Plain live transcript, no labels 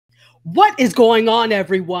What is going on,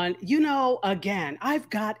 everyone? Again, I've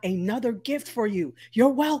got another gift for you. You're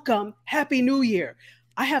welcome. Happy New Year.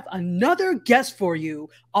 I have another guest for you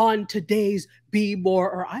on today's Be More,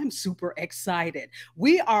 or I'm super excited.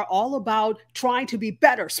 We are all about trying to be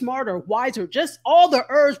better, smarter, wiser, just all the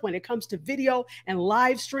herbs when it comes to video and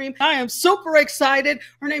live stream. I am super excited.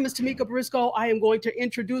 Her name is Tamieka Briscoe. I am going to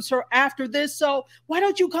introduce her after this. So why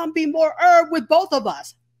don't you come be more herb with both of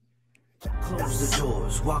us? Close the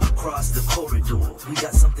doors, walk across the corridor. We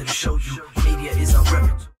got something to show you. Media is our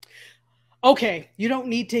repertoire. Okay, you don't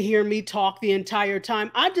need to hear me talk the entire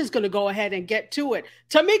time. I'm just going to go ahead and get to it.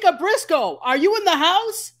 Tamieka Briscoe, are you in the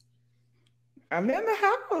house? I'm in the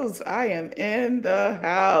house. I am in the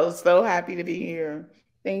house. So happy to be here.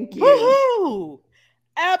 Thank you. Woohoo!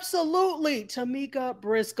 Absolutely, Tamieka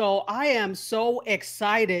Briscoe. I am so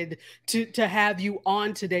excited to have you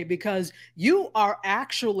on today because you are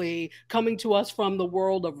actually coming to us from the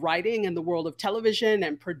world of writing and the world of television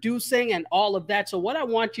and producing and all of that. So what I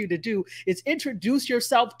want you to do is introduce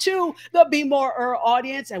yourself to the Be More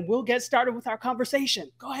audience and we'll get started with our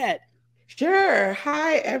conversation. Go ahead. Sure.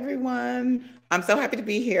 Hi, everyone. I'm so happy to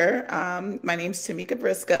be here. My name's Tamieka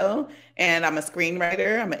Briscoe, and I'm a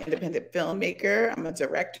screenwriter. I'm an independent filmmaker. I'm a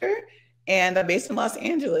director, and I'm based in Los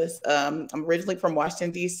Angeles. I'm originally from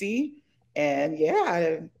Washington, D.C., and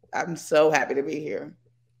yeah, I'm so happy to be here.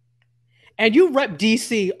 And you rep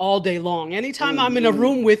DC all day long. Anytime I'm in a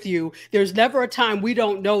room with you, there's never a time we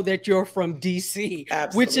don't know that you're from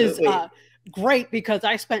DC, which is great because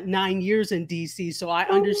I spent 9 years in DC, so I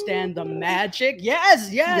understand the magic. Yes.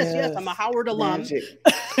 I'm a Howard alum. HU,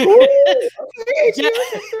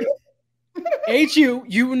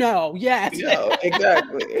 yes.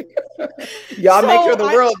 Exactly. Y'all make sure the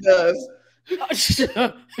world does.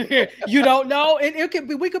 You don't know?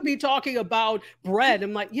 We could be talking about bread.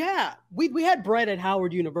 I'm like, yeah, we had bread at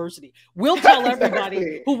Howard University. We'll tell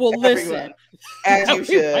everybody who will listen. As you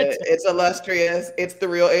should. It's illustrious. It's the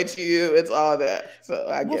real HU. It's all that. So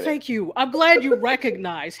I get it. Thank you. I'm glad you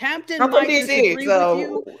recognize. Hampton I'm might from DC, disagree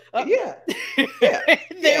with you.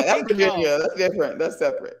 That's Virginia. That's different. That's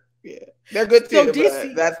separate. Yeah, they're good too, so DC,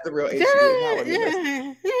 but that's the real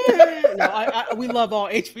HBCU. No, we love all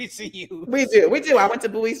HBCUs. We do. I went to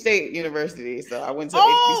Bowie State University, so I went to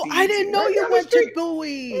HBCU. I didn't know you went to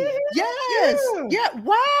Bowie. Yes. Yeah.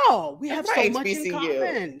 Wow. We have so much in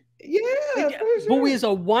common. Yeah. Sure. Bowie is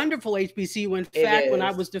a wonderful HBCU. In fact, when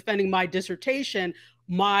I was defending my dissertation,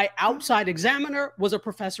 my outside examiner was a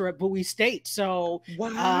professor at Bowie State. So,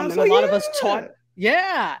 and a lot of us taught.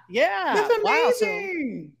 Yeah. That's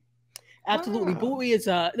amazing. Wow, absolutely. Bowie is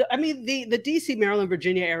the DC, Maryland,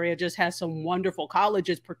 Virginia area just has some wonderful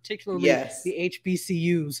colleges, particularly the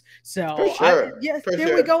HBCUs. So for sure.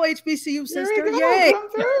 We go, HBCU sister. Yay.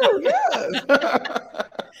 Yes.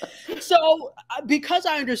 So because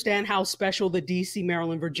I understand how special the DC,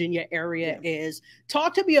 Maryland, Virginia area is,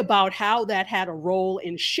 talk to me about how that had a role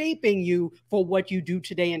in shaping you for what you do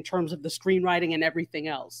today in terms of the screenwriting and everything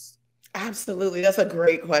else. Absolutely. That's a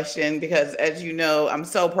great question because, as you know, I'm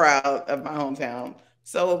so proud of my hometown.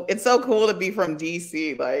 So it's so cool to be from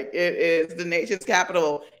DC. Like, it is the nation's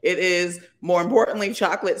capital. It is, more importantly,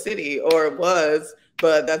 Chocolate City, or it was,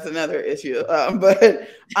 but that's another issue. I'm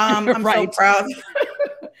so proud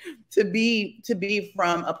to be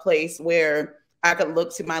from a place where I could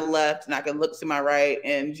look to my left and I could look to my right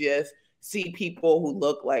and just see people who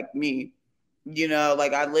look like me.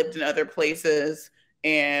 Like I lived in other places.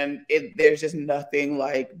 And there's just nothing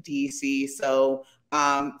like DC. So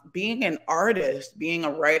being an artist, being a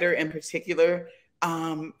writer in particular,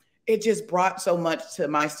 it just brought so much to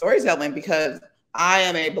my storytelling because I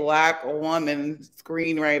am a Black woman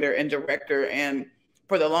screenwriter and director. And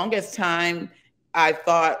for the longest time, I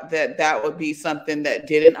thought that would be something that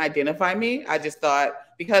didn't identify me. I just thought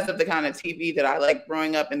because of the kind of TV that I liked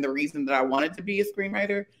growing up and the reason that I wanted to be a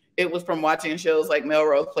screenwriter, it was from watching shows like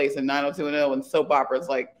Melrose Place and 90210 and soap operas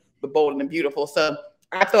like The Bold and the Beautiful. So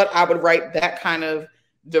I thought I would write that kind of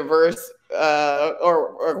diverse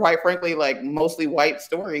or quite frankly, like mostly white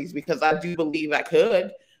stories because I do believe I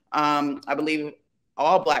could. I believe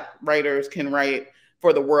all Black writers can write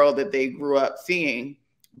for the world that they grew up seeing.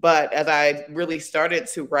 But as I really started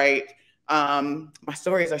to write, my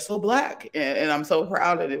stories are so Black and I'm so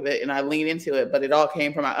proud of it and I lean into it. But it all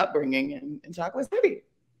came from my upbringing in Chocolate City.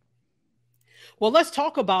 Well, let's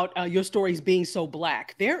talk about your stories being so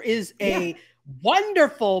Black. There is a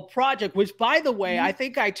wonderful project, which, by the way, I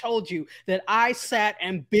think I told you that I sat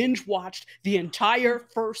and binge watched the entire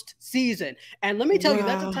first season. And let me tell you,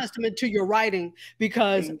 that's a testament to your writing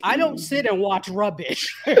because I don't sit and watch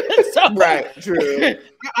rubbish. Right, true.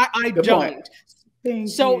 I don't. Thank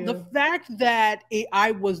So the you. fact that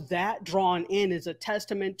I was that drawn in is a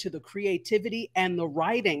testament to the creativity and the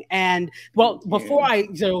writing. And well, Thank before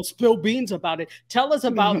you. I spill beans about it, tell us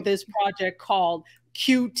about this project called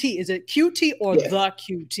QT. Is it QT or Yes. the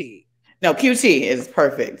QT? No, QT is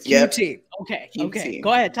perfect. Yep. QT. Okay. Okay. Go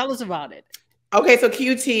QT. ahead. Tell us about it. Okay, so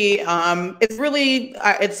QT, it's really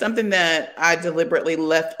it's something that I deliberately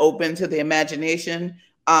left open to the imagination,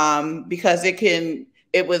 because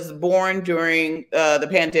it was born during the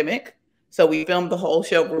pandemic, so we filmed the whole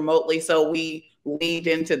show remotely, so we leaned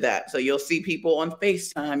into that. So you'll see people on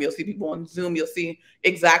FaceTime, you'll see people on Zoom, you'll see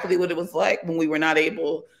exactly what it was like when we were not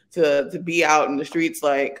able to be out in the streets,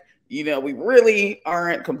 like, we really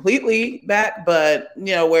aren't completely back, but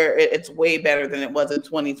where it's way better than it was in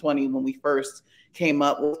 2020 when we first came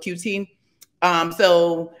up with QT.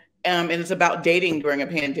 And it's about dating during a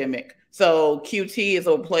pandemic. So QT is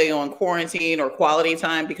a play on quarantine or quality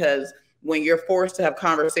time, because when you're forced to have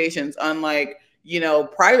conversations, unlike,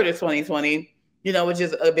 prior to 2020, which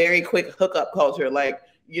is a very quick hookup culture. Like,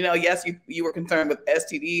 yes, you were concerned with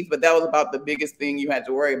STDs, but that was about the biggest thing you had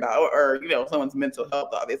to worry about, or someone's mental health,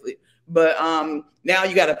 obviously. But now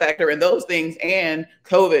you got to factor in those things and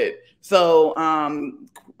COVID. So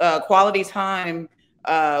quality time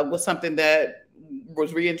was something that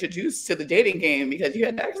was reintroduced to the dating game, because you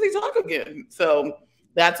had to actually talk again. So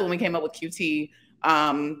that's when we came up with QT.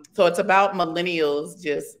 So it's about millennials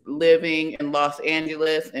just living in Los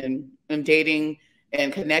Angeles and dating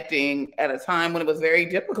and connecting at a time when it was very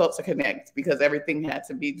difficult to connect because everything had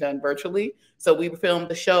to be done virtually. So we filmed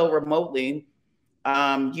the show remotely,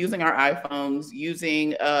 using our iPhones,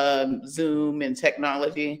 using Zoom and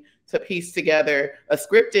technology to piece together a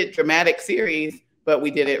scripted dramatic series, but we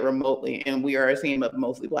did it remotely. And we are a team of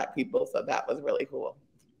mostly Black people. So that was really cool.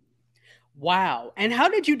 Wow. And how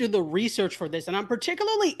did you do the research for this? And I'm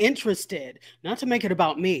particularly interested, not to make it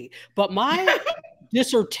about me, but my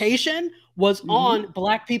dissertation was on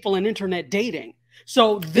Black people and internet dating.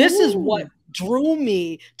 So this is what drew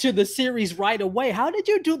me to the series right away. How did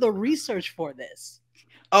you do the research for this?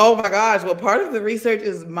 Oh my gosh. Well, part of the research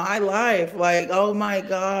is my life. Like, oh my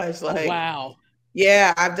gosh. Oh, Like, wow.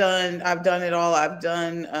 yeah, I've done it all. I've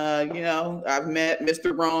done I've met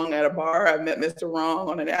Mr. Wrong at a bar. I've met Mr. Wrong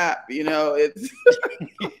on an app. It's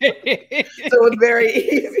so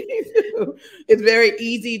it's very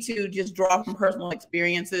easy to just draw from personal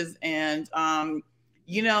experiences, and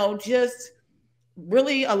just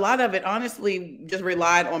really a lot of it honestly just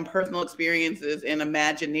relied on personal experiences and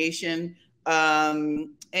imagination.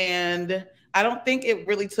 And I don't think it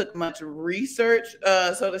really took much research,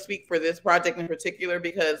 so to speak, for this project in particular,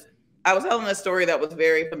 because I was telling a story that was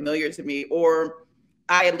very familiar to me, or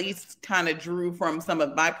I at least kind of drew from some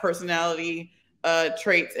of my personality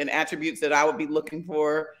traits and attributes that I would be looking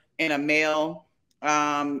for in a male.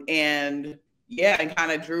 And yeah, and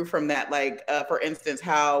kind of drew from that, like, for instance,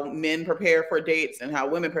 how men prepare for dates and how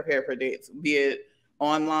women prepare for dates, be it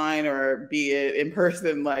online or be it in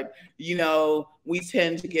person. Like, we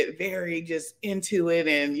tend to get very just into it,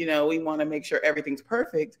 and we want to make sure everything's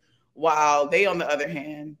perfect, while they, on the other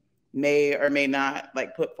hand, may or may not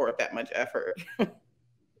like put forth that much effort.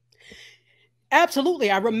 Absolutely.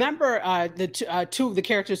 I remember two of the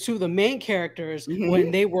characters, two of the main characters, when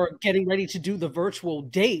they were getting ready to do the virtual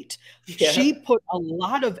date. Yeah. She put a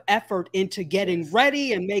lot of effort into getting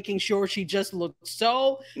ready and making sure she just looked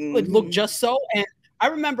just so. And I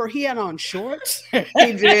remember he had on shorts. He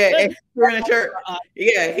did. And he threw in a shirt.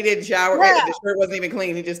 Yeah, he didn't shower. Yeah. The shirt wasn't even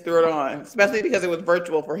clean. He just threw it on, especially because it was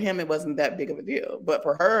virtual. For him, it wasn't that big of a deal. But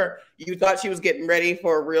for her, you thought she was getting ready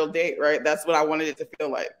for a real date, right? That's what I wanted it to feel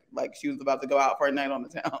like she was about to go out for a night on the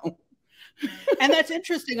town. And that's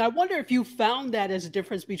interesting. I wonder if you found that as a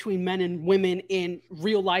difference between men and women in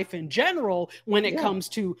real life in general when it comes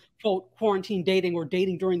to, quote, quarantine dating or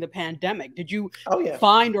dating during the pandemic. Did you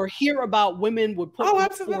find or hear about women would put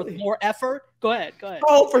forth more effort? Go ahead.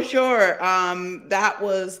 Oh, for sure.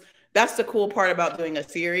 That's the cool part about doing a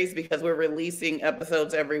series, because we're releasing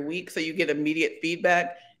episodes every week. So you get immediate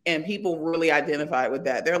feedback, and people really identify with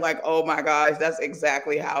that. They're like, oh my gosh, that's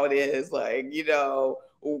exactly how it is. Like,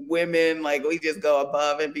 women, like, we just go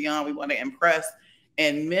above and beyond. We want to impress.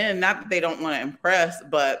 And men, not that they don't want to impress,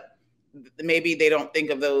 but maybe they don't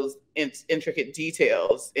think of those intricate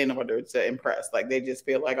details in order to impress. Like, they just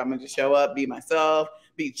feel like, I'm going to just show up, be myself,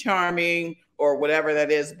 be charming, or whatever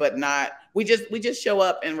that is, but not, we just show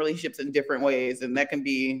up in relationships in different ways. And that can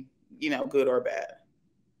be, good or bad.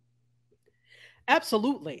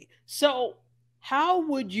 Absolutely. So how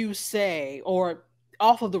would you say, or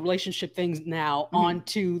off of the relationship things now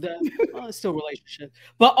onto the well, it's still relationship,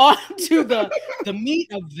 but onto the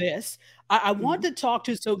meat of this. I want to talk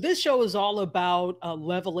to, so this show is all about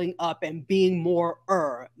leveling up and being more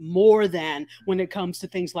than when it comes to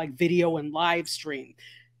things like video and live stream.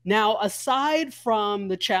 Now, aside from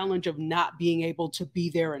the challenge of not being able to be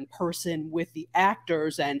there in person with the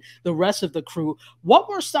actors and the rest of the crew, what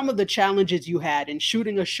were some of the challenges you had in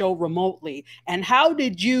shooting a show remotely? And how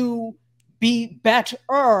did you be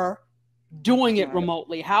better doing it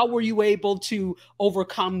remotely? How were you able to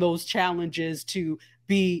overcome those challenges to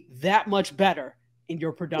be that much better in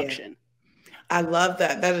your production? I love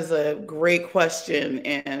that. That is a great question.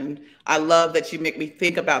 And I love that you make me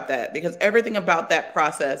think about that, because everything about that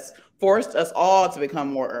process forced us all to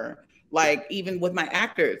become more. Like, even with my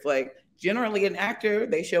actors, like, generally an actor,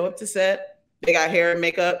 they show up to set, they got hair and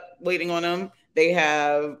makeup waiting on them. They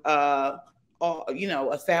have, a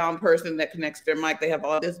sound person that connects their mic. They have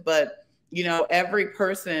all this, but, every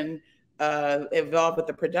person involved with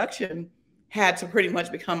the production had to pretty much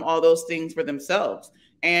become all those things for themselves.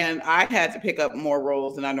 And I had to pick up more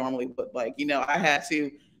roles than I normally would. Like, I had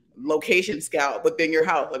to location scout within your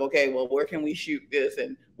house. Like, okay, well, where can we shoot this?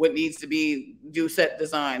 And what needs to do set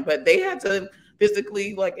design. But they had to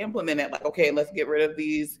physically like implement it. Like, okay, let's get rid of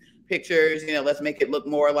these pictures. Let's make it look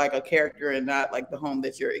more like a character and not like the home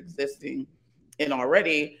that you're existing in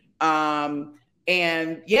already.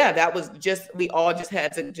 And yeah, that was we all just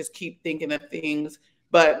had to just keep thinking of things.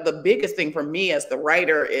 But the biggest thing for me as the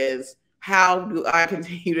writer is, how do I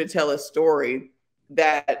continue to tell a story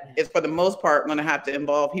that is, for the most part, going to have to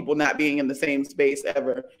involve people not being in the same space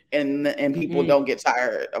ever, and people don't get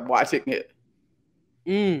tired of watching it?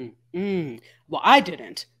 Well, I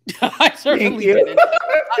didn't. I certainly didn't.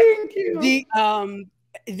 Thank you.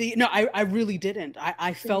 No, I really didn't.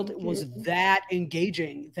 I felt it was that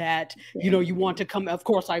engaging that, you want to come. Of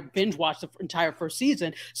course, I binge watched the entire first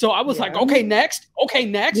season. So I was like, okay, next, okay,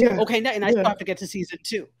 next. And I still have to get to season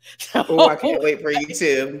 2. So, I can't wait for you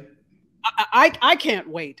too. I can't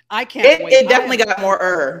wait. I can't wait. It definitely got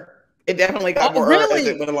more. It definitely got more as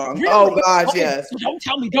it went along. Really? Oh gosh, okay. Yes. Don't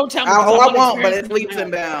tell me. I won't, but it's leaps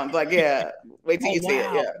and bounds. Like, yeah. Wait till you see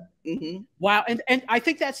it. Yeah. Wow. And I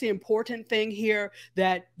think that's the important thing here,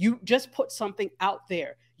 that you just put something out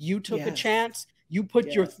there. You took a chance. You put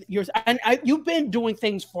yours, and you've been doing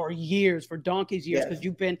things for years, for donkey's years, because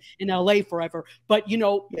you've been in LA forever. But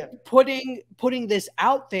putting this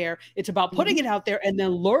out there, it's about putting it out there and then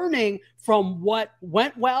learning from what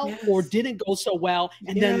went well or didn't go so well,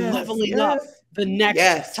 and then leveling up the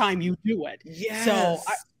next time you do it. So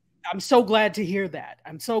I'm so glad to hear that.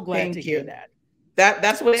 I'm so glad to hear that.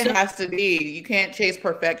 That's what it has to be. You can't chase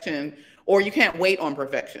perfection, or you can't wait on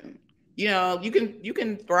perfection. You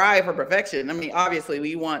can thrive for perfection. I mean, obviously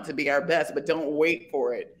we want to be our best, but don't wait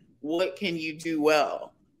for it. What can you do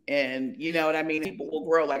well? And you know what I mean? People will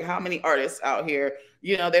grow. Like, how many artists out here,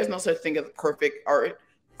 there's no such thing as perfect art.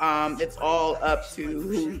 It's all up to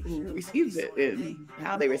who receives it and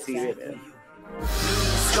how they receive it.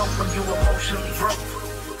 Scope when you emotionally broke.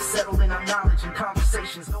 Settle in our knowledge and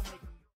conversations.